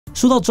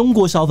说到中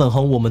国小粉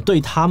红，我们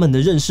对他们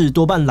的认识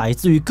多半来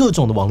自于各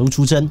种的网络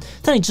出征。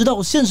但你知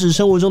道现实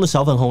生活中的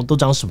小粉红都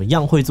长什么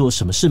样，会做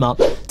什么事吗？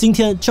今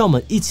天就让我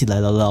们一起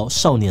来聊聊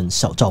少年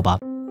小赵吧。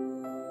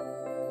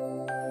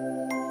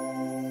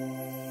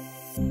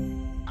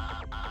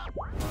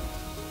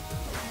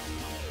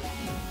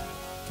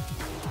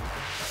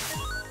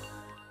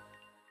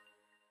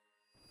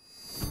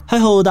嗨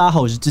吼，大家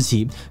好，我是志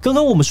祺。刚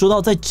刚我们说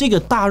到，在这个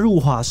大入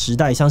华时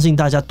代，相信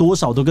大家多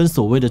少都跟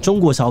所谓的中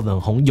国小粉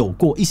红有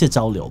过一些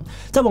交流。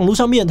在网络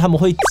上面，他们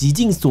会极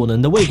尽所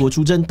能的为国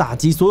出征，打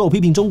击所有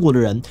批评中国的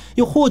人，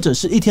又或者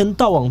是一天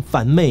到晚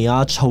反美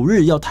啊、仇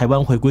日要台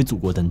湾回归祖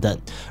国等等。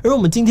而我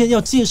们今天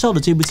要介绍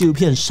的这部纪录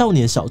片《少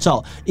年小赵》，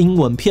英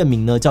文片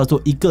名呢叫做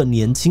《一个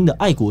年轻的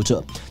爱国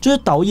者》，就是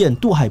导演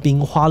杜海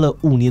滨花了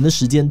5年的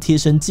时间贴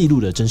身记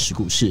录的真实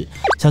故事。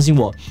相信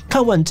我，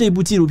看完这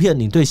部纪录片，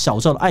你对小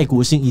赵的爱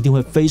国心一定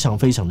会非常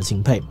的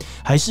钦佩。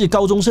还是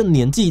高中生的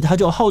年纪，他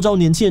就号召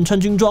年轻人穿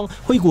军装、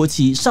挥国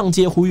旗，上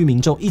街呼吁民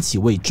众一起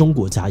为中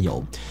国加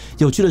油。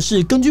有趣的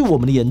是，根据我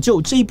们的研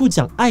究，这一部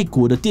讲爱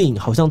国的电影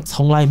好像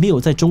从来没有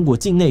在中国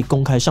境内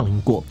公开上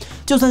映过，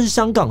就算是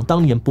香港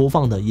当年播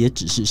放的，也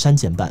只是删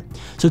减版。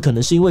这可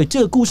能是因为这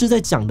个故事在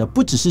讲的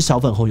不只是小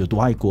粉红有多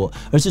爱国，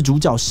而是主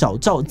角小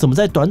赵怎么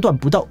在短短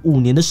不到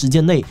5年的时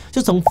间内，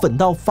就从粉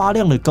到发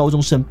亮的高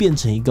中生变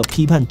成一个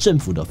批判政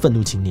府的愤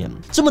怒青年。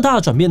这么大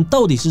的转变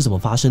到底是怎么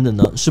发生的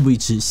呢？事不宜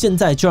迟，现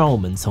在就让我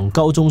们从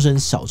高中生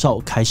小赵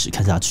开始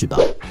看下去吧。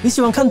你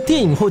喜欢看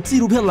电影或纪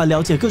录片来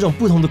了解各种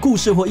不同的故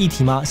事或议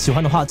题吗？喜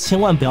欢的话，千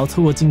万不要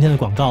错过今天的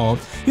广告哦，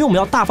因为我们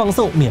要大放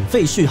送免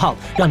费序号，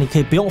让你可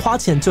以不用花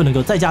钱就能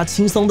够在家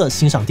轻松的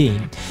欣赏电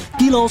影。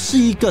Giloo 是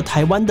一个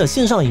台湾的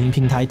线上影音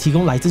平台，提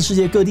供来自世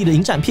界各地的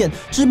影展片、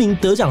知名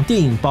得奖电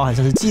影，包含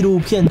像是纪录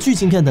片、剧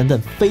情片等等，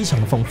非常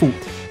的丰富。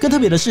更特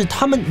别的是，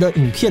他们的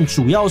影片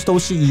主要都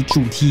是以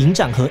主题影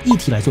展和议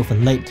题来做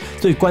分类，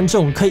所以观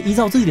众可以依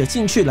照自己的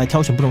兴趣来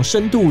挑选不同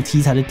深度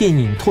题材的电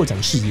影，拓展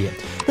视野。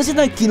那现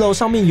在 Giloo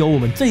上面有我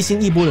们最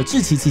新一波的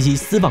志祺七七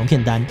私房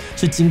片单，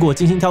是经过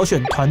精心挑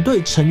选，团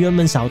队成员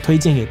们想要推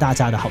荐给大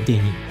家的好电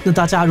影。那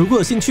大家如果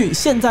有兴趣，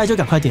现在就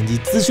赶快点击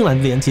资讯栏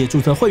的链接，注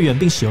册会员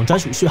并使用专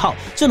属序号，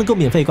就能够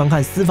免费观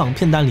看私房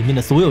片单里面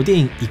的所有电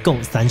影，一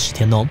共30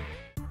天哦。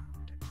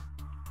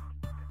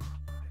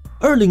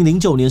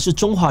2009年是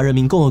中华人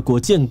民共和国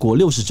建国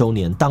60周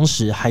年，当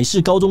时还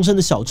是高中生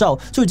的小赵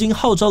就已经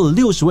号召了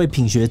60位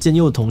品学兼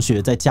优的同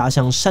学，在家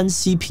乡山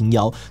西平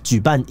遥举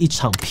办一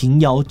场平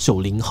遥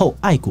90后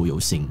爱国游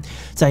行。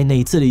在那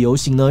一次的游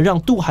行呢，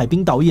让杜海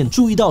滨导演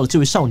注意到了这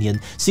位少年，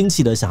兴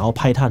起了想要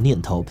拍他的念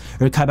头。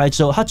而开拍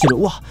之后，他觉得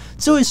哇，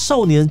这位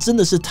少年真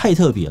的是太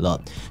特别了。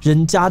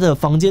人家的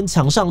房间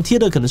墙上贴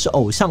的可能是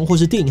偶像或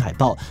是电影海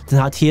报，但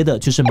他贴的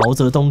却是毛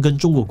泽东跟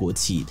中国国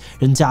旗。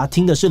人家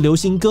听的是流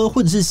行歌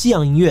或者是西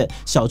洋音乐，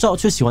小赵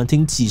却喜欢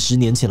听几10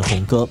年前的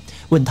红歌。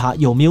问他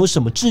有没有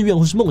什么志愿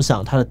或是梦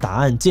想，他的答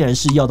案竟然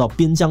是要到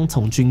边疆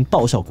从军，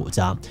报效国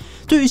家。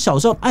对于小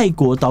赵爱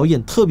国，导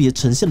演特别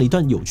呈现了一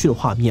段有趣的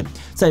画面。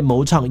在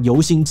某场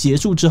游行结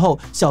束之后，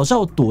小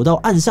赵躲到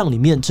暗巷里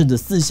面，趁着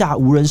四下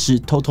无人时，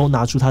偷偷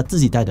拿出他自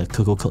己带的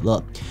可口可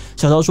乐。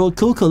小赵说，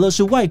可口可乐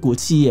是外国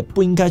企业，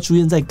不应该出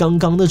现在刚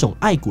刚那种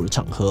爱国的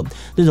场合，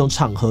那种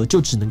场合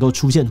就只能够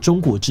出现中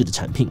国制的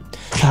产品。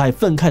他还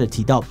愤慨地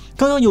提到，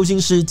刚刚游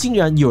行时竟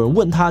然有人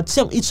问他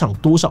这样一场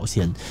多少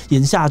钱，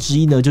言下之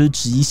意呢，就是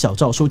质疑小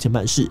赵收钱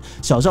办事。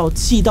小赵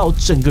气到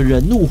整个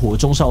人怒火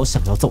中烧，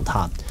想要揍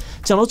他。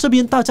讲到这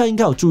边，大家应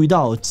该有注意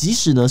到，即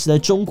使呢是在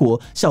中国，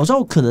小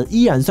赵可能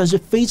依然算是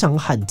非常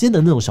罕见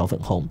的那种小粉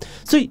红。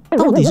所以，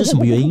到底是什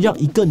么原因让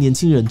一个年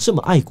轻人这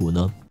么爱国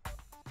呢？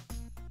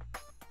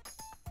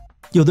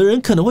有的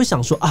人可能会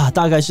想说啊，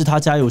大概是他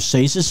家有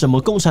谁是什么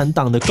共产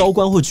党的高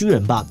官或军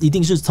人吧，一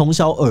定是从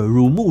小耳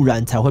濡目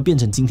染才会变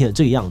成今天的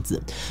这个样子。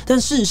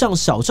但事实上，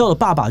小赵的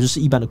爸爸就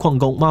是一般的矿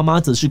工，妈妈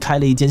则是开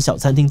了一间小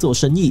餐厅做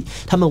生意，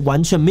他们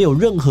完全没有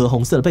任何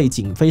红色的背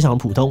景，非常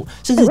普通，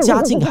甚至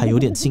家境还有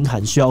点清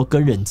寒，需要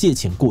跟人借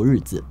钱过日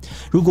子。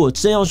如果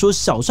真要说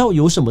小赵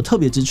有什么特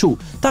别之处，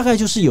大概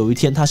就是有一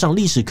天他上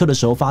历史课的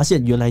时候，发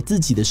现原来自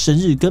己的生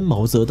日跟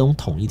毛泽东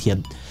同一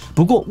天。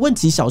不过问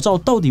起小赵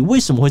到底为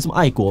什么会这么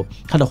爱国，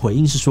他的回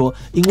应是说，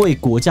因为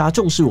国家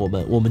重视我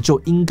们，我们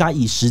就应该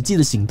以实际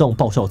的行动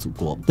报效祖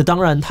国。那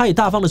当然，他也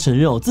大方的承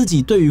认自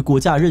己对于国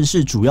家的认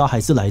识主要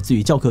还是来自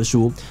于教科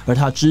书，而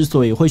他之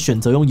所以会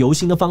选择用游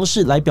行的方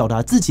式来表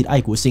达自己的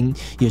爱国心，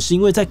也是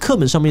因为在课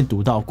本上面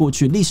读到，过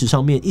去历史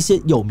上面一些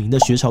有名的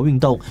学潮运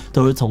动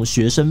都是从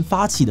学生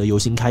发起的游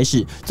行开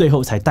始，最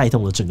后才带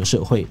动了整个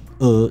社会。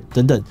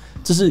等等，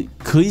这是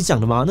可以讲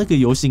的吗？那个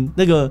游行，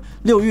那个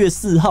6月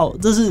4号，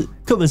这是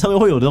可课本上面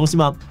会有的东西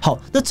吗？好，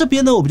那这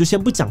边呢，我们就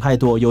先不讲太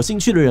多，有兴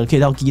趣的人可以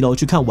到 Giloo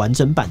去看完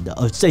整版的。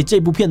而在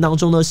这部片当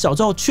中呢，小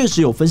赵确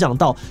实有分享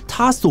到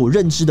他所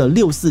认知的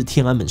6·4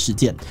天安门事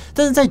件，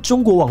但是在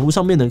中国网络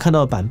上面能看到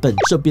的版本，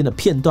这边的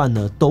片段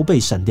呢都被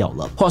删掉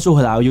了。话说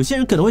回来，有些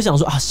人可能会想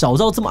说啊，小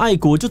赵这么爱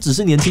国，就只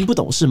是年轻不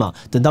懂事嘛，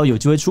等到有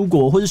机会出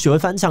国或是学会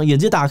翻墙，眼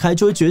界打开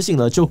就会觉醒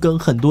了，就跟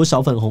很多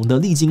小粉红的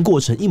历经过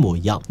程一模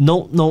一样。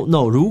No No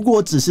No， 如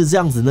果只是这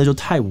样子，那就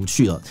太无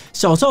趣了。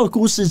小赵的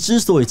故事之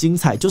所以精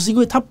彩，就是因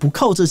为他不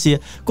靠这些，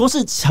光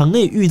是墙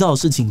内遇到的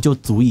事情就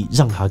足以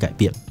让他改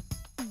变。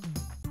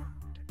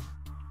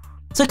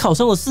在考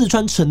上了四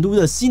川成都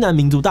的西南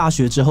民族大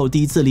学之后，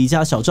第一次离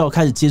家，小赵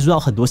开始接触到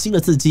很多新的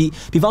刺激，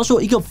比方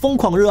说一个疯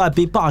狂热爱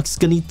beatbox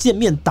跟你见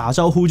面打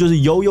招呼就是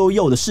呦呦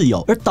呦的室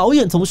友。而导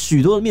演从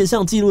许多的面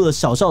向记录了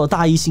小赵的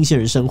大一新鲜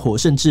人生活，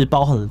甚至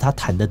包含了他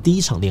谈的第一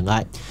场恋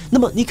爱。那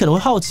么你可能会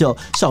好奇哦，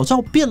小赵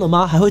变了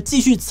吗？还会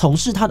继续从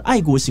事他的爱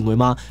国行为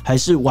吗？还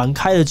是玩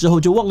开了之后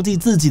就忘记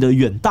自己的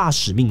远大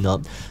使命呢？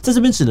在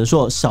这边只能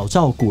说，小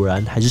赵果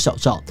然还是小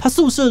赵。他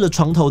宿舍的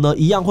床头呢，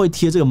一样会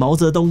贴这个毛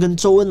泽东跟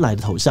周恩来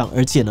的头像，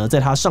而且呢，在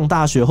他上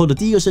大学后的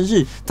第一个生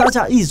日，大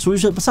家一起出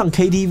去上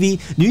KTV，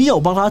 女友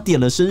帮他点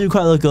了生日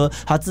快乐歌，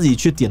他自己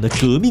却点了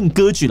革命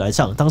歌曲来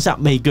唱。当下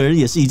每个人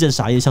也是一阵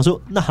傻眼，想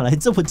说哪来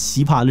这么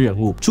奇葩的人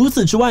物？除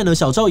此之外呢，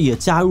小赵也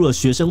加入了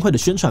学生会的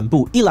宣传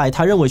部。一来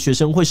他认为学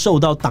生会受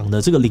到党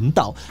的这个领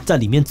导，在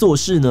里面做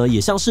事呢，也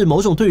像是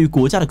某种对于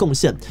国家的贡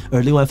献。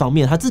而另外一方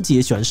面，他自己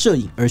也喜欢摄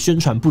影，而宣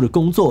传部的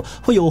工作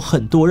会有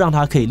很多让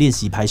他可以练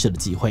习拍摄的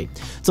机会。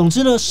总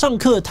之呢，上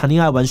课、谈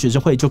恋爱、玩学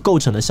生会，就构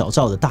成了小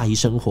赵的大一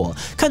生活。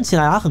看起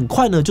来他很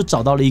快呢就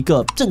找到了一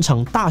个正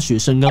常大学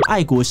生跟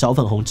爱国小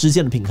粉红之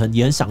间的平衡，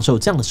也很享受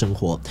这样的生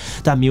活。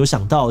但没有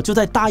想到，就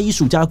在大一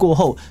暑假过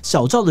后，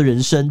小赵的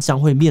人生将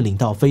会面临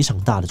到非常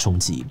大的冲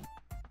击。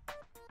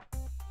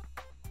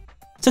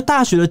在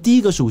大学的第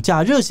一个暑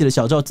假，热血的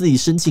小赵自己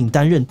申请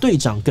担任队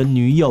长，跟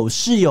女友、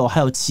室友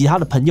还有其他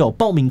的朋友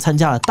报名参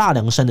加了大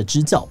凉山的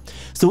支教。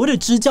所谓的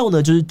支教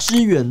呢，就是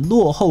支援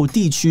落后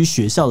地区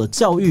学校的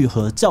教育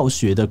和教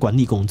学的管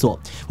理工作。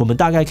我们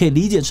大概可以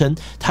理解成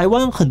台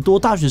湾很多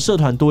大学社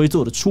团都会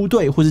做的出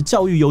队或是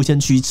教育优先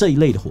区这一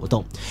类的活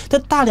动。但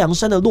大凉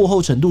山的落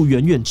后程度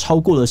远远超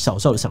过了小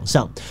赵的想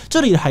象。这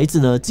里的孩子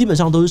呢，基本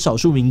上都是少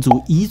数民族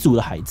彝族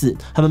的孩子，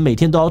他们每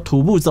天都要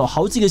徒步走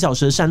好几个小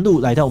时的山路，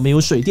来到没有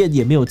水电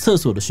也没有厕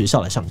所的学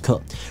校来上课。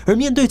而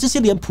面对这些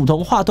连普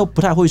通话都不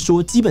太会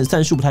说、基本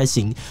算术不太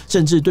行，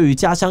甚至对于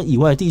家乡以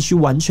外的地区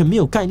完全没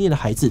有概念的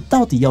孩子，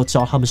到底要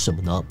教他们什么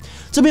呢？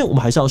这边我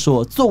们还是要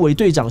说，作为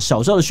队长，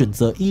小赵的选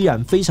择依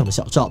然非常的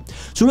小赵。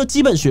除了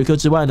基本学科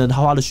之外呢，他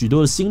花了许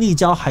多的心力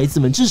教孩子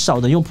们至少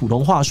能用普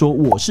通话说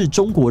我是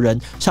中国人，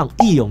唱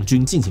义勇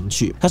军进行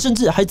曲。他甚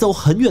至还走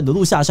很远的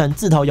路下山，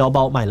自掏腰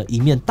包买了一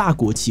面大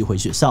国旗回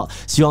学校，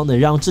希望能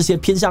让这些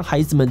偏乡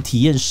孩子们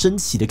体验升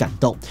旗的感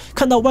动，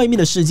看到外面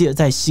的世界，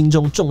在心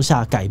中种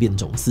下改变的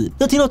种子。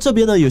那听到这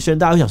边呢，有些人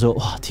大家会想说，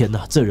哇，天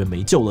哪，这人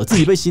没救了，自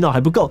己被洗脑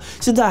还不够，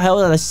现在还要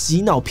来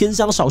洗脑偏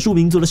乡少数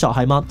民族的小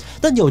孩吗？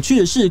但有趣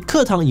的是，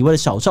课堂以外的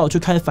小赵却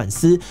开始反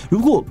思，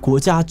如果国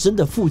家真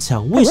的富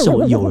强，为什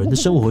么有人的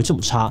生活会这么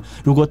差？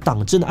如果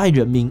党真的爱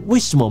人民，为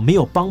什么没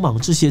有帮忙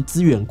这些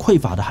资源匮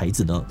乏的孩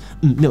子呢？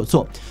没有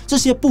错，这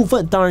些部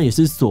分当然也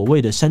是所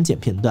谓的删减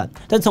片段，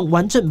但从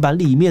完整版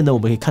里面呢，我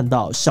们可以看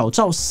到小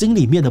赵心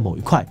里面的某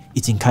一块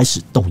已经开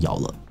始动摇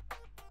了。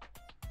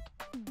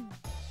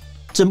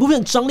整部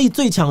片张力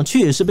最强，却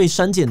也是被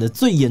删减的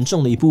最严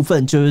重的一部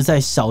分，就是在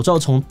小赵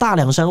从大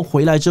凉山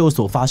回来之后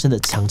所发生的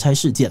强拆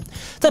事件。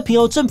在平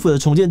遥政府的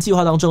重建计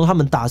划当中，他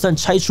们打算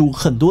拆除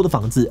很多的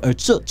房子，而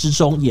这之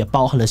中也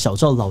包含了小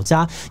赵老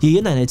家、爷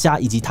爷奶奶家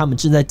以及他们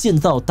正在建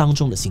造当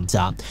中的新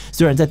家。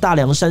虽然在大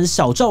凉山，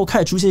小赵开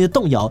始出现一些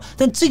动摇，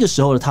但这个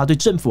时候的他对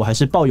政府还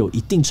是抱有一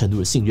定程度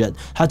的信任。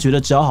他觉得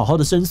只要好好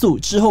的申诉，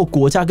之后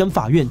国家跟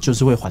法院就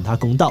是会还他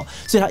公道。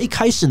所以他一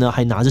开始呢，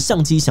还拿着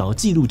相机想要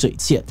记录这一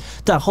切，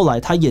但后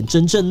来他眼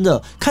睁睁的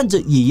看着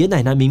爷爷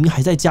奶奶明明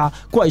还在家，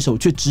怪手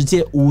却直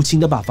接无情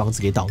的把房子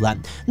给捣烂。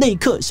那一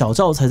刻，小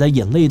赵才在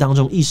眼泪当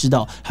中意识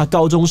到，他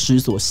高中时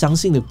所相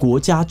信的国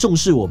家重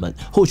视我们，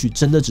或许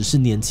真的只是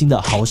年轻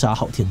的好傻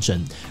好天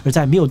真。而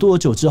在没有多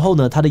久之后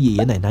呢，他的爷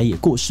爷奶奶也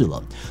过世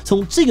了。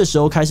从这个时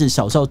候开始，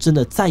小赵真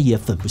的再也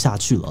粉不下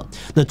去了。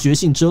那觉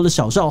醒之后的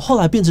小赵后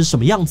来变成什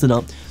么样子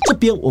呢？这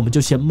边我们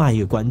就先卖一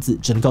个关子，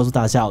只能告诉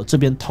大家，这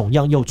边同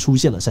样又出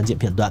现了删减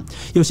片段。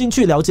有兴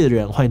趣了解的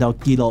人，欢迎到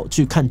Giloo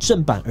去看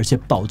正版，而且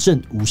保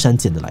证无删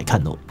减的来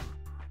看哦。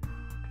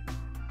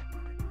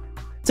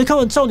在看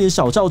完少年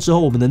小赵之后，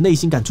我们的内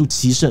心感触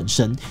其实很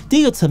深。第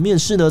一个层面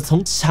是呢，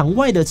从墙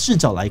外的视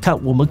角来看，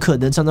我们可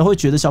能常常会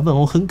觉得小粉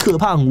红很可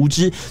怕、很无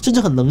知，甚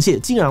至很冷血，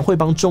竟然会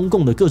帮中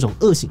共的各种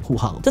恶行护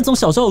航。但从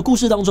小赵的故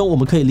事当中，我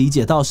们可以理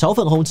解到，小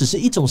粉红只是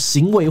一种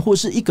行为或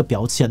是一个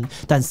标签，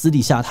但私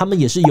底下他们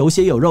也是有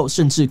血有肉，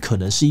甚至可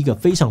能是一个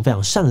非常非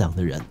常善良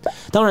的人。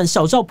当然，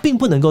小赵并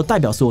不能够代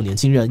表所有年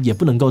轻人，也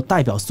不能够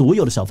代表所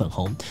有的小粉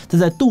红。但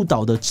在杜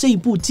导的这一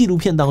部纪录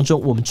片当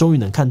中，我们终于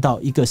能看到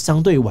一个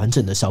相对完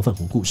整的小粉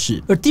红故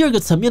事。而第二个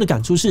层面的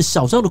感触是，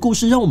小赵的故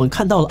事让我们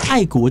看到了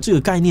爱国这个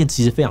概念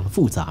其实非常的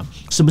复杂。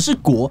什么是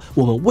国？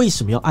我们为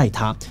什么要爱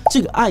它？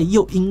这个爱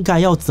又应该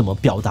要怎么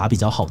表达比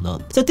较好呢？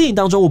在电影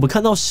当中，我们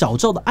看到小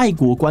赵的爱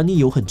国观念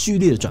有很剧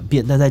烈的转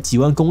变，但在几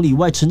万公里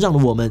外成长的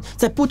我们，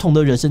在不同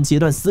的人生阶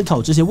段思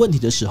考这些问题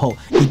的时候，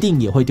一定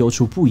也会丢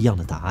出不一样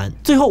的答案。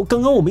最后，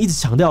刚刚我们一直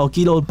强调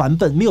Giloo 的版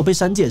本没有被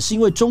删减，是因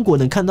为中国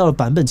能看到的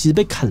版本其实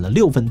被砍了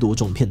6分多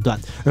钟片段，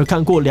而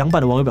看过2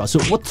版的网友表示，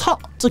我操，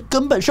这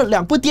根本是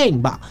2部电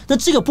影吧？那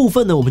这个部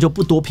分呢，我们就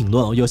不多评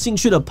论哦。有兴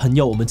趣的朋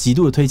友，我们极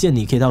度的推荐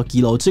你可以到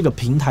Giloo 这个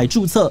平台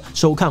注册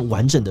收看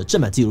完整的正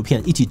版纪录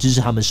片，一起支持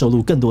他们收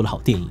录更多的好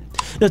电影。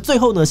那最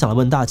后呢，想来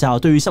问大家，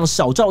对于像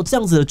小赵这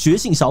样子的觉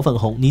醒小粉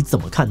红，你怎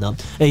么看呢？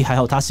还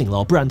好他醒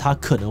了，不然他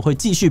可能会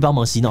继续帮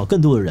忙洗脑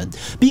更多的人。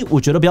B， 我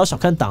觉得不要小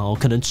看党哦，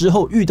可能之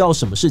后遇到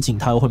什么事情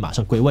他又会马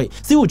上归位。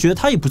所以我觉得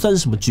他也不算是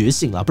什么觉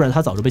醒啦，不然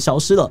他早就被消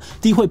失了。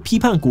第一，会批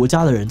判国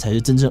家的人才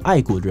是真正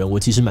爱国的人，我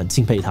其实蛮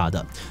敬佩他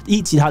的。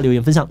其他留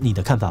言分享你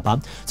的看法吧。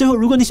最后，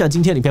如果你喜欢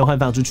今天的影片，欢迎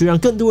分享出去，让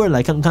更多人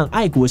来看看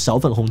爱国小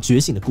粉红觉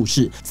醒的故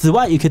事。此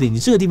外，也可以点击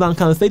这个地方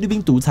看看菲律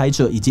宾独裁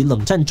者以及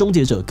冷战终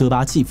结者戈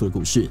巴契夫的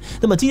故事。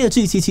那么今天的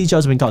这一期就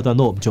到这边告一段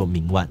落，我们就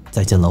明晚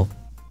再见喽。